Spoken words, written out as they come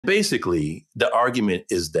Basically, the argument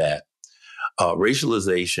is that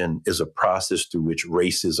racialization is a process through which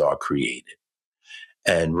races are created.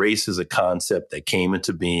 And race is a concept that came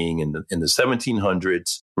into being in the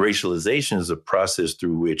 1700s. Racialization is a process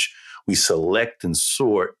through which we select and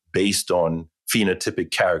sort based on phenotypic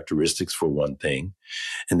characteristics, for one thing,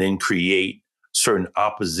 and then create certain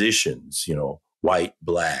oppositions, white,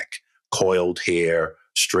 black, coiled hair,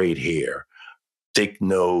 straight hair, thick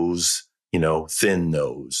nose, thin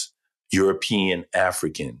nose, European,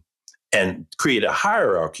 African, and create a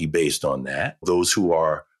hierarchy based on that. Those who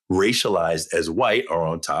are racialized as white are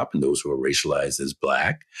on top, and those who are racialized as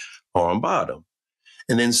black are on bottom.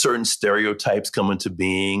 And then certain stereotypes come into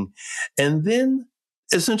being, and then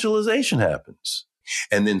essentialization happens.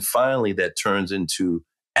 And then finally, that turns into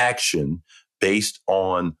action based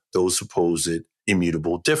on those supposed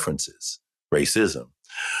immutable differences, racism.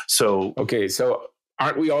 So, okay, so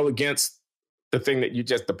aren't we all against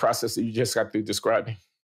the process that you just got through describing?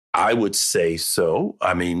 I would say so.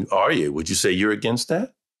 I mean, would you say you're against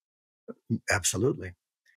that? Absolutely.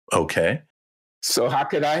 Okay. So how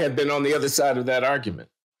could I have been on the other side of that argument?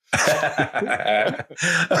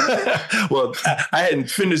 Well, I hadn't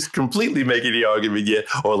finished completely making the argument yet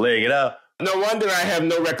or laying it out. No wonder I have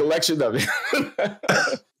no recollection of it.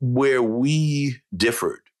 Where we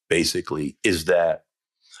differed, basically, is that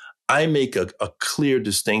I make a clear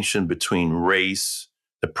distinction between race,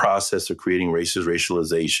 the process of creating races,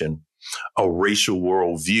 racialization, a racial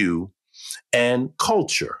worldview, and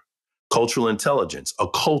culture. Cultural intelligence, a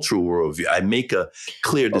cultural worldview. I make a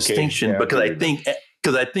clear distinction because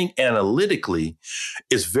I think analytically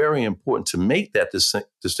it's very important to make that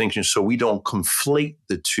distinction so we don't conflate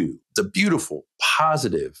the two. The beautiful,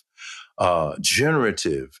 positive,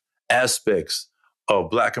 generative aspects of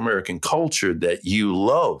Black American culture that you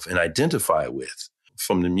love and identify with,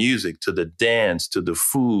 from the music to the dance to the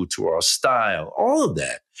food to our style, all of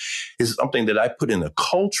that is something that I put in the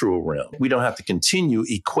cultural realm. We don't have to continue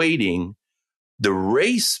equating the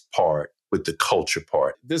race part with the culture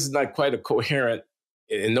part. This is not quite a coherent,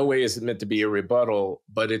 in no way is it meant to be a rebuttal,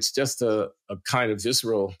 but it's just a kind of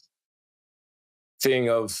visceral thing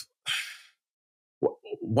of,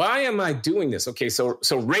 why am I doing this? Okay, so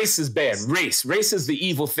race is bad. Race is the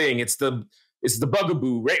evil thing. It's the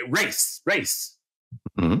bugaboo. Race.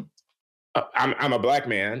 Mm-hmm. I'm a Black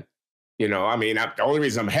man. The only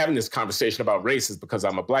reason I'm having this conversation about race is because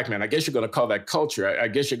I'm a Black man. I guess you're going to call that culture. I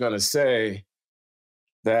guess you're going to say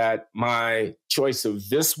that my choice of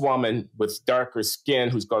this woman with darker skin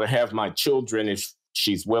who's going to have my children if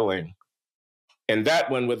she's willing, and that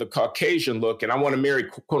one with a Caucasian look, and I want to marry,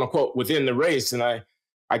 quote unquote, within the race. And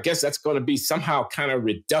I guess that's going to be somehow kind of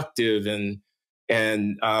reductive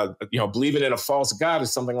and believing in a false God or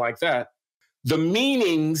something like that. The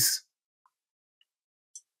meanings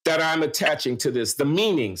that I'm attaching to this, the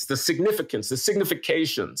meanings, the significance, the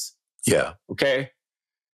significations. Yeah. Okay.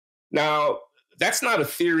 Now, that's not a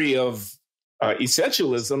theory of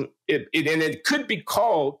essentialism. It could be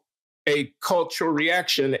called a cultural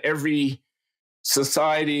reaction. Every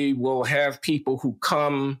society will have people who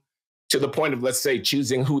come to the point of, let's say,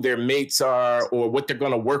 choosing who their mates are or what they're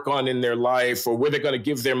going to work on in their life or where they're going to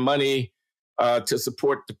give their money to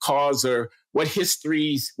support the cause, or what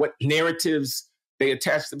histories, what narratives they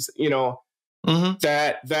attach them, mm-hmm.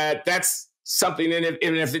 that's something. And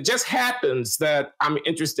if it just happens that I'm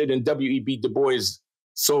interested in W.E.B. Du Bois'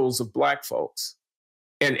 Souls of Black Folks,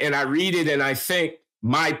 and I read it and I think,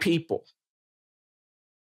 my people,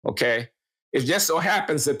 okay? It just so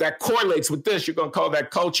happens that correlates with this. You're going to call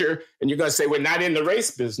that culture, and you're going to say, we're not in the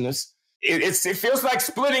race business. It feels like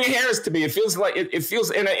splitting hairs to me. It feels like it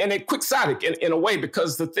feels in a quixotic in a way,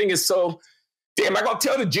 because the thing is so, damn, am I going to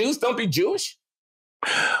tell the Jews, don't be Jewish?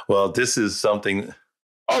 Well, this is something.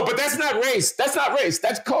 Oh, but that's not race. That's not race.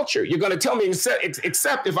 That's culture. You're going to tell me,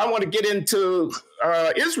 except if I want to get into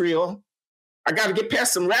Israel, I got to get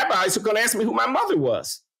past some rabbis who are going to ask me who my mother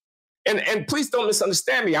was. And please don't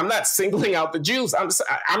misunderstand me. I'm not singling out the Jews.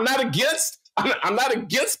 I'm not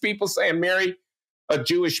against people saying marry a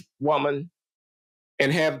Jewish woman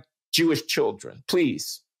and have Jewish children.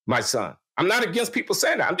 Please, my son. I'm not against people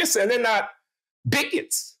saying that. I'm just saying they're not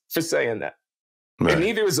bigots for saying that. Right. And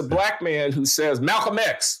neither is a Black man who says Malcolm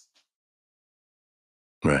X.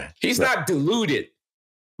 Right. He's not deluded.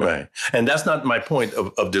 Right. And that's not my point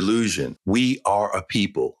of delusion. We are a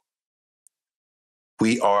people.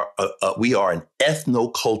 We are an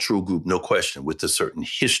ethno-cultural group, no question, with a certain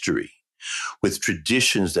history, with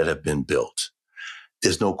traditions that have been built.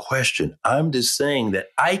 There's no question. I'm just saying that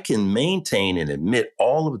I can maintain and admit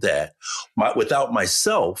all of that without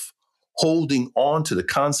myself holding on to the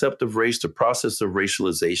concept of race, the process of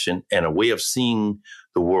racialization, and a way of seeing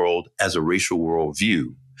the world as a racial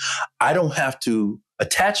worldview, I don't have to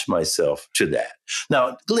attach myself to that.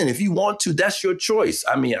 Now, Glenn, if you want to, that's your choice.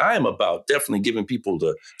 I mean, I am about definitely giving people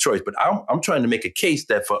the choice, but I'm trying to make a case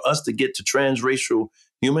that for us to get to transracial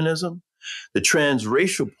humanism, the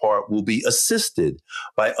transracial part will be assisted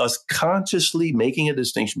by us consciously making a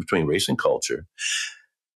distinction between race and culture,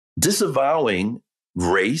 disavowing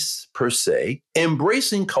race per se,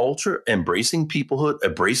 embracing culture, embracing peoplehood,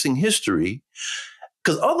 embracing history.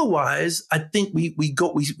 Because otherwise, I think we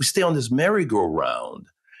stay on this merry-go-round,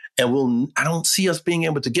 and I don't see us being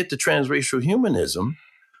able to get to transracial humanism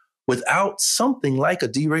without something like a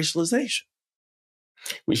deracialization.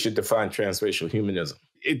 We should define transracial humanism.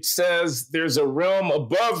 It says there's a realm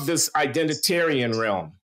above this identitarian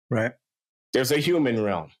realm. Right. There's a human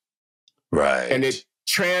realm. Right. And it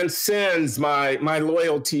transcends my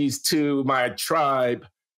loyalties to my tribe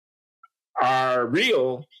are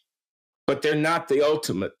real, but they're not the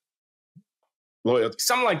ultimate loyalty.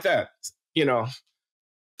 Something like that, you know.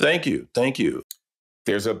 Thank you. Thank you.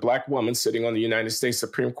 There's a Black woman sitting on the United States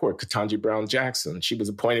Supreme Court, Ketanji Brown Jackson. She was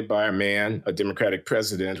appointed by a man, a Democratic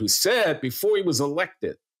president, who said before he was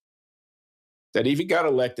elected that if he got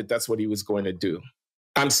elected, that's what he was going to do.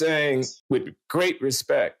 I'm saying with great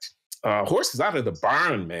respect, horse is out of the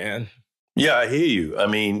barn, man. Yeah, I hear you. I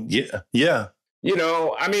mean, yeah. You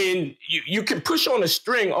know, I mean, you can push on a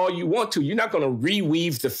string all you want to. You're not going to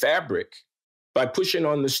reweave the fabric by pushing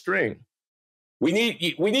on the string. We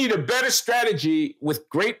need a better strategy with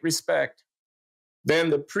great respect than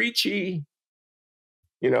the preachy,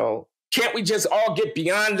 you know, can't we just all get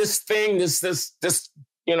beyond this thing, this,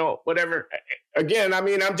 you know, whatever. Again, I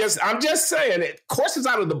mean, I'm just saying it. Horse is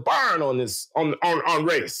out of the barn on this, on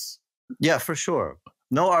race. Yeah, for sure.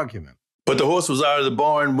 No argument. But the horse was out of the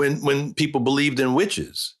barn when people believed in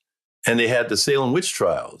witches and they had the Salem witch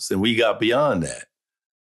trials, and we got beyond that.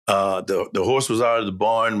 The horse was out of the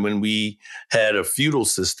barn when we had a feudal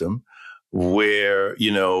system where,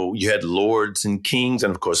 you know, you had lords and kings,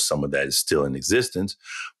 and of course some of that is still in existence,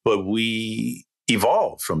 but we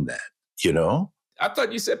evolved from that, you know? I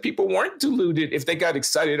thought you said people weren't deluded if they got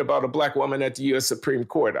excited about a Black woman at the U.S. Supreme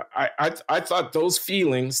Court. I thought those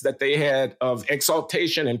feelings that they had of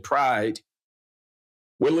exaltation and pride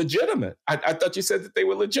were legitimate. I thought you said that they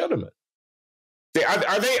were legitimate.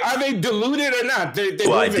 Are they deluded or not? They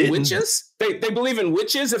believe in witches? They believe in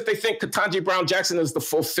witches if they think Ketanji Brown Jackson is the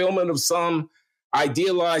fulfillment of some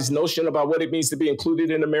idealized notion about what it means to be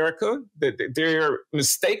included in America? They're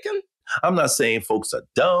mistaken? I'm not saying folks are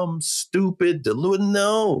dumb, stupid, deluded.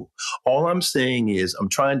 No. All I'm saying is I'm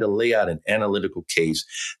trying to lay out an analytical case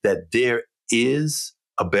that there is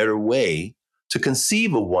a better way to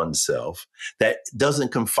conceive of oneself that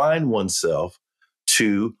doesn't confine oneself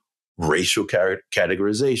to racial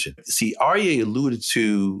categorization. See, Aryeh alluded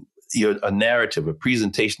to a narrative, a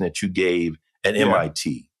presentation that you gave at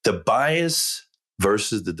MIT. The bias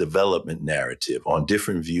versus the development narrative on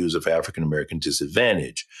different views of African-American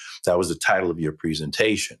disadvantage. That was the title of your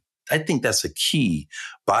presentation. I think that's a key,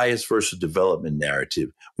 bias versus development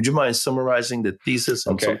narrative. Would you mind summarizing the thesis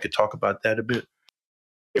so we could talk about that a bit?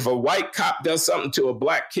 If a white cop does something to a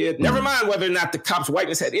Black kid, never mind whether or not the cop's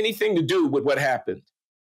whiteness had anything to do with what happened.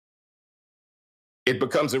 It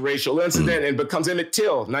becomes a racial incident and becomes Emmett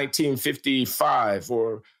Till, 1955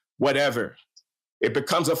 or whatever. It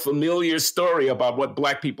becomes a familiar story about what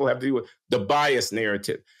Black people have to do with the bias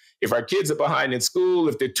narrative. If our kids are behind in school,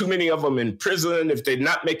 if there are too many of them in prison, if they're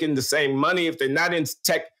not making the same money, if they're not in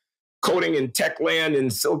tech, coding in tech land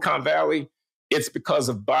in Silicon Valley, it's because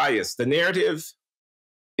of bias. The narrative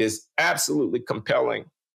is absolutely compelling.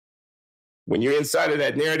 When you're inside of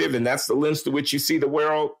that narrative and that's the lens through which you see the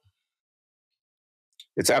world,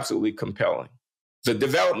 it's absolutely compelling. The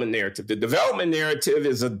development narrative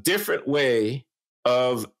is a different way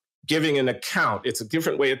of giving an account. It's a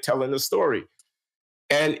different way of telling the story.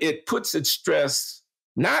 And it puts its stress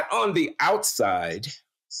not on the outside,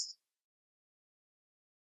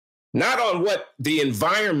 not on what the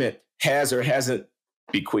environment has or hasn't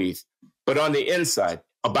bequeathed, but on the inside,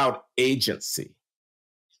 about agency,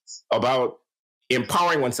 about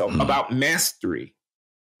empowering oneself, about mastery.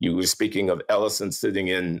 You were speaking of Ellison sitting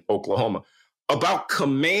in Oklahoma, about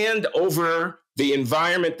command over the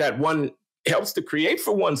environment that one helps to create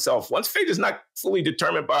for oneself. One's fate is not fully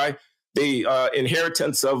determined by the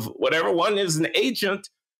inheritance of whatever. One is an agent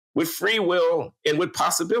with free will and with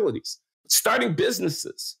possibilities. Starting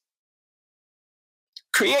businesses,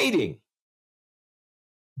 creating,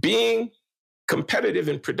 being competitive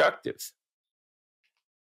and productive.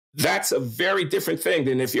 that's a very different thing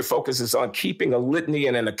than if your focus is on keeping a litany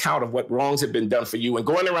and an account of what wrongs have been done for you and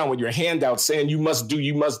going around with your hand out saying you must do,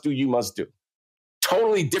 you must do, you must do.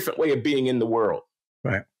 Totally different way of being in the world.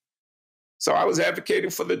 Right. So I was advocating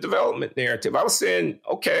for the development narrative. I was saying,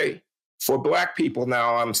 okay, for Black people,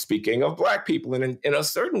 now I'm speaking of Black people. And in a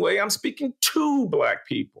certain way, I'm speaking to Black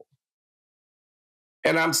people.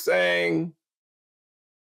 And I'm saying,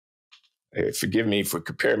 forgive me for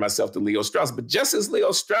comparing myself to Leo Strauss, but just as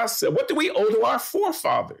Leo Strauss said, what do we owe to our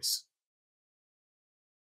forefathers?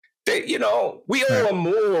 They, we owe them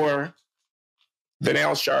more than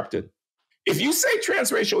Al Sharpton. If you say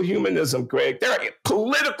transracial humanism, Greg, there are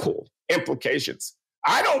political implications.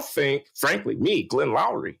 I don't think, frankly, me, Glenn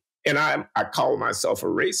Loury, and I call myself a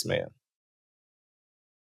race man,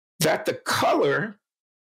 that the color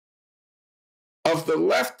of the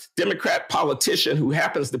left Democrat politician who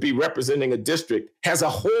happens to be representing a district has a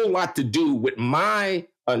whole lot to do with my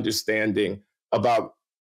understanding about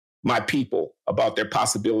my people, about their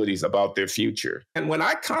possibilities, about their future. And when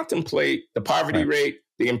I contemplate the poverty rate,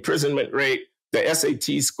 the imprisonment rate, the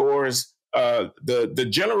SAT scores, the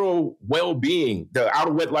general well-being, the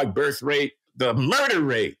out-of-wedlock birth rate, the murder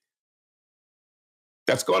rate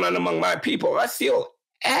that's going on among my people, I feel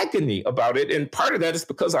agony about it. And part of that is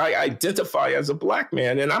because I identify as a Black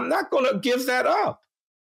man, and I'm not going to give that up.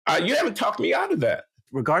 You haven't talked me out of that.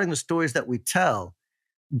 Regarding the stories that we tell,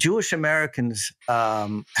 Jewish Americans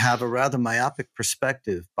have a rather myopic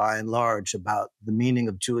perspective, by and large, about the meaning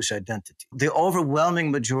of Jewish identity. The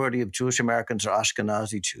overwhelming majority of Jewish Americans are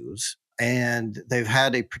Ashkenazi Jews, and they've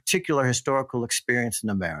had a particular historical experience in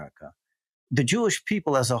America. The Jewish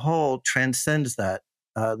people as a whole transcends that.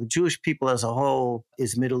 The Jewish people as a whole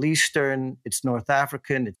is Middle Eastern, it's North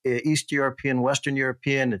African, it's East European, Western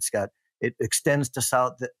European, it extends to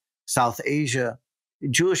South Asia.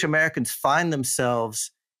 Jewish Americans find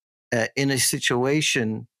themselves in a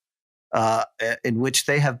situation in which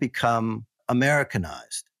they have become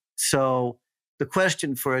Americanized. So the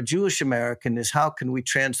question for a Jewish American is, how can we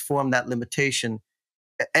transform that limitation?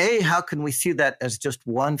 How can we see that as just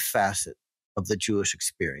one facet of the Jewish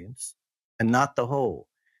experience and not the whole?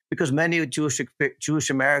 Because many Jewish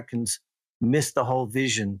Americans miss the whole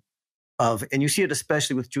vision of, and you see it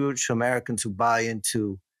especially with Jewish Americans who buy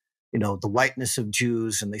into the whiteness of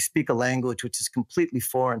Jews, and they speak a language which is completely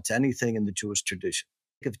foreign to anything in the Jewish tradition.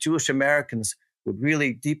 If Jewish Americans would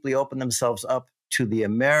really deeply open themselves up to the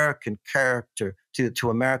American character, to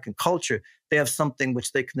American culture, they have something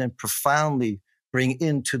which they can then profoundly bring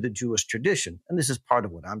into the Jewish tradition. And this is part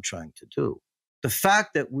of what I'm trying to do. The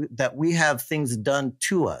fact that we have things done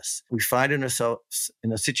to us, we find ourselves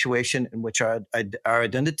in a situation in which our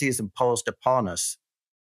identity is imposed upon us.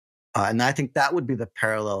 And I think that would be the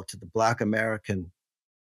parallel to the Black American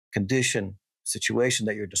condition, situation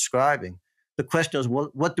that you're describing. The question is,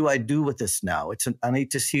 what do I do with this now? I need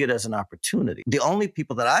to see it as an opportunity. The only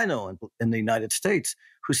people that I know in the United States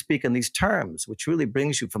who speak in these terms, which really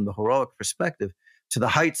brings you from the heroic perspective to the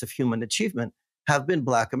heights of human achievement, have been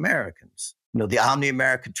Black Americans. The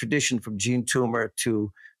omni-American tradition from Gene Toomer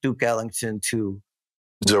to Duke Ellington to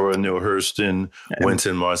Zora Neale Hurston,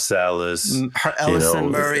 Wynton Marsalis,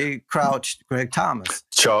 Ellison Murray, Crouch, Greg Thomas,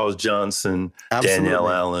 Charles Johnson, Absolutely. Danielle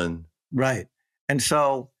Allen. Right. And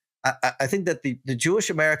so I think that the Jewish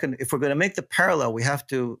American, if we're going to make the parallel,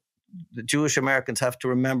 the Jewish Americans have to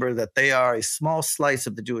remember that they are a small slice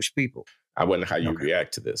of the Jewish people. I wonder how you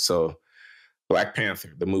react to this. So Black Panther,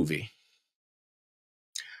 the movie.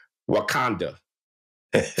 Wakanda,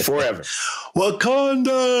 forever.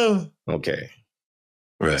 Wakanda! Okay.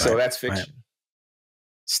 Right. So that's fiction. Right.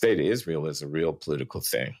 State of Israel is a real political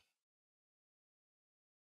thing.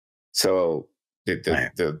 So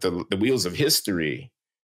the wheels of history,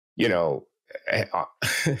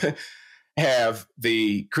 have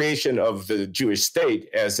the creation of the Jewish state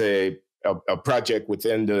as a project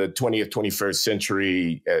within the 20th, 21st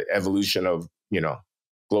century evolution of,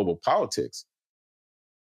 global politics.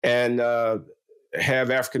 And have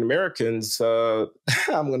African Americans, I'm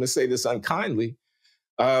going to say this unkindly,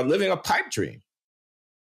 living a pipe dream.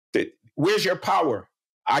 Where's your power?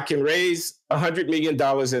 I can raise $100 million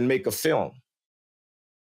and make a film.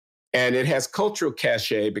 And it has cultural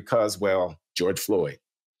cachet because, George Floyd.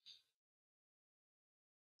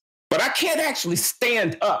 But I can't actually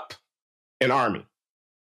stand up an army.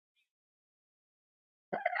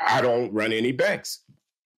 I don't run any banks.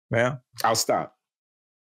 Yeah. I'll stop.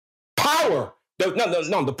 Power.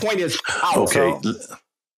 No. The point is power. Okay.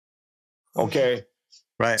 Okay.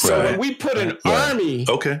 Right. So when we put an army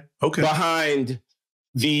behind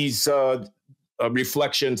these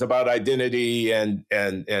reflections about identity and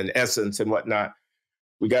essence and whatnot,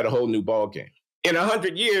 we got a whole new ball game. In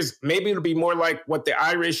 100 years, maybe it'll be more like what the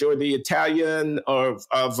Irish or the Italian of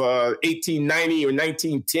 1890 or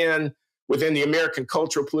 1910 within the American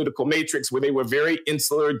cultural political matrix, where they were very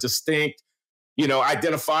insular, distinct,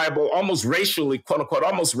 identifiable, almost racially, quote unquote,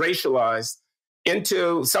 almost racialized,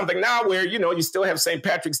 into something now where, you still have St.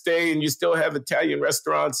 Patrick's Day and you still have Italian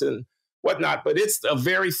restaurants and whatnot, but it's a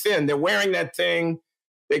very thin. They're wearing that thing.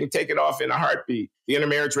 They can take it off in a heartbeat. The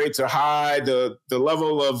intermarriage rates are high. The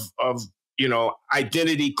level of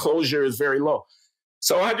identity closure is very low.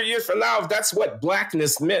 So 100 years from now, if that's what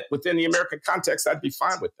Blackness meant within the American context, I'd be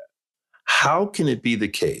fine with that. How can it be the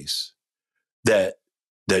case that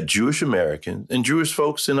Jewish Americans and Jewish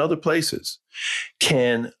folks in other places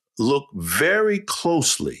can look very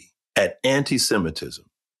closely at anti-Semitism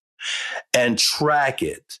and track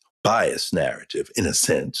it, bias narrative in a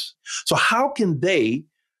sense? So how can they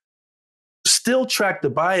still track the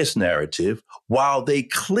bias narrative while they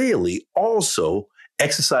clearly also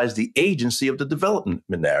exercise the agency of the development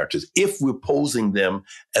narratives if we're posing them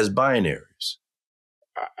as binaries?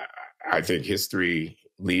 I think history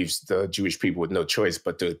leaves the Jewish people with no choice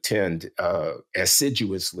but to attend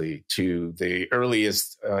assiduously to the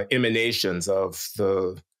earliest emanations of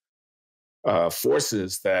the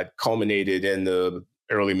forces that culminated in the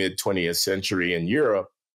early mid-20th century in Europe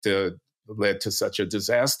that led to such a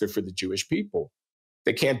disaster for the Jewish people.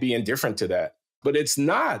 They can't be indifferent to that. But it's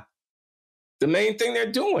not the main thing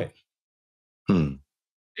they're doing.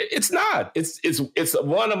 It's not. It's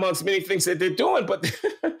one amongst many things that they're doing, but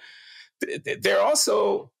they're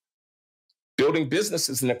also building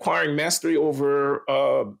businesses and acquiring mastery over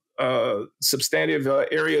substantive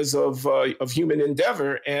areas of human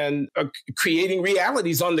endeavor and creating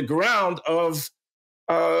realities on the ground of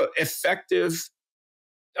effective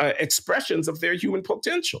expressions of their human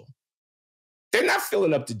potential. They're not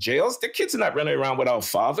filling up the jails. Their kids are not running around without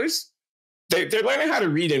fathers. They're learning how to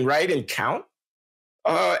read and write and count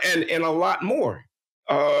and a lot more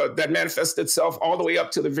that manifests itself all the way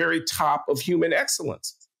up to the very top of human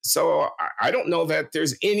excellence. So I don't know that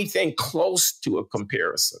there's anything close to a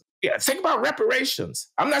comparison. Yeah, think about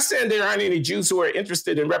reparations. I'm not saying there aren't any Jews who are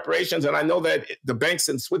interested in reparations, and I know that the banks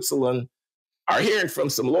in Switzerland are hearing from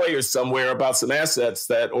some lawyers somewhere about some assets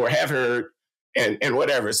that, or have heard, and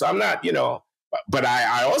whatever. So I'm not, but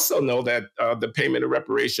I also know that the payment of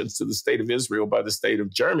reparations to the state of Israel by the state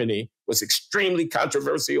of Germany was extremely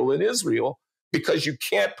controversial in Israel because you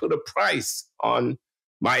can't put a price on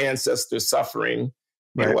my ancestors' suffering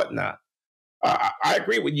and whatnot. I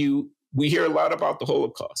agree with you. We hear a lot about the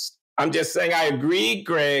Holocaust. I'm just saying I agree,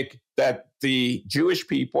 Greg, that the Jewish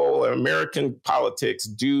people and American politics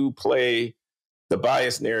do play the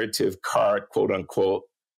bias narrative card, quote unquote,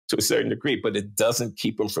 to a certain degree, but it doesn't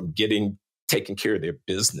keep them from taking care of their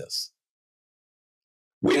business.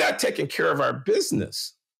 We're not taking care of our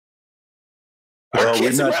business. Our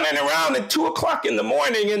kids are running around at 2:00 in the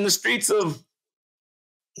morning in the streets of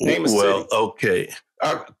name a city. Okay.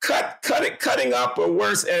 Cutting up or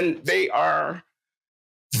worse, and they are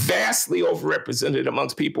vastly overrepresented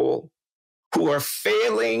amongst people who are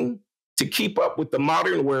failing to keep up with the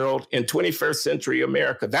modern world in 21st century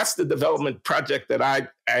America. That's the development project that I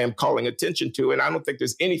am calling attention to, and I don't think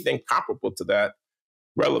there's anything comparable to that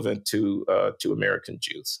relevant to American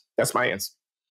Jews. That's my answer.